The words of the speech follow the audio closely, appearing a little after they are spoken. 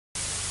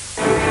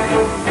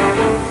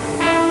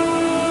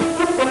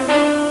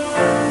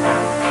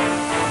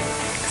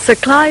Sir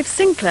Clive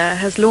Sinclair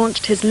has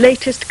launched his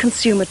latest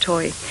consumer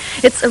toy.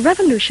 It's a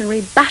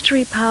revolutionary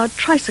battery-powered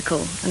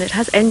tricycle, and it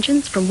has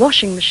engines from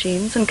washing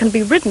machines and can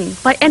be ridden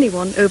by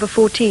anyone over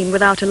 14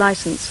 without a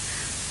licence.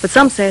 But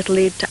some say it'll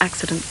lead to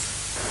accidents.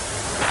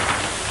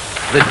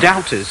 The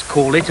doubters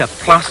call it a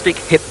plastic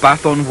hip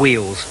bath on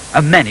wheels,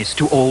 a menace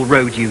to all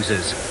road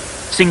users.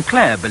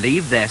 Sinclair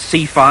believe their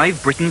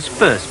C5, Britain's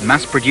first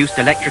mass-produced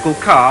electrical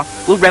car,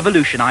 will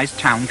revolutionise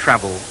town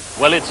travel.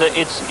 Well, it's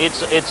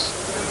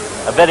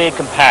a very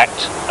compact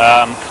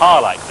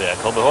car-like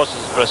vehicle,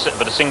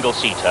 but a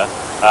single-seater,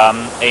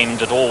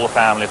 aimed at all the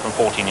family from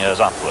 14 years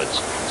upwards.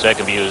 So it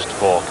can be used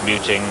for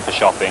commuting, for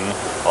shopping,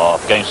 or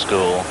for going to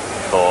school,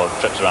 for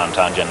trips around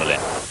town generally.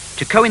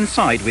 To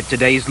coincide with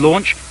today's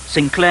launch,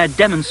 Sinclair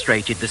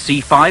demonstrated the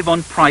C5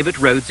 on private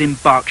roads in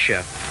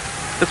Berkshire.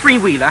 The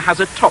three-wheeler has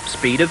a top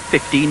speed of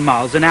 15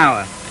 miles an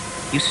hour.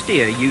 You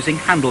steer using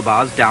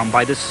handlebars down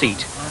by the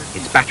seat.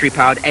 Its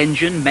battery-powered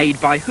engine,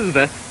 made by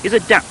Hoover, is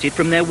adapted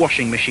from their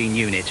washing machine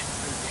unit.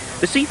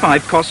 The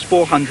C5 costs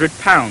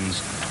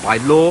 £400. By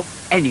law,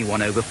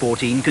 anyone over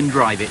 14 can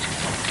drive it.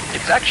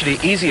 It's actually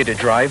easier to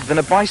drive than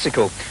a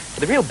bicycle.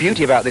 The real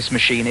beauty about this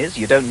machine is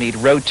you don't need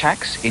road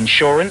tax,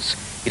 insurance,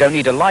 you don't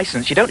need a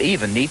license, you don't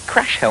even need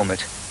crash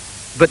helmet.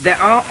 But there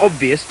are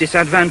obvious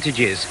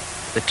disadvantages.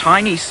 The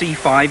tiny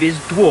C5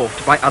 is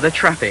dwarfed by other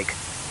traffic.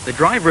 The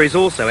driver is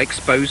also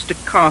exposed to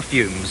car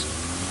fumes.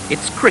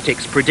 Its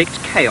critics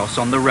predict chaos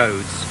on the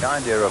roads. The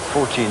idea of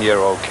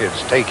 14-year-old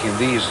kids taking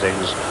these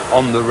things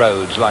on the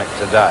roads like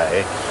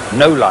today,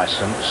 no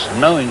license,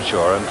 no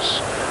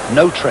insurance,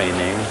 no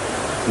training,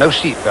 no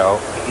seatbelt,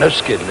 no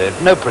skid lid,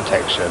 no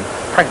protection,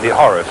 frankly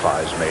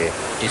horrifies me.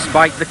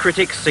 Despite the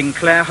critics,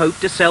 Sinclair hope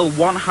to sell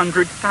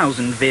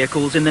 100,000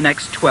 vehicles in the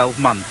next 12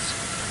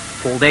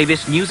 months. Paul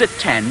Davis, News at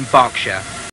 10, Berkshire.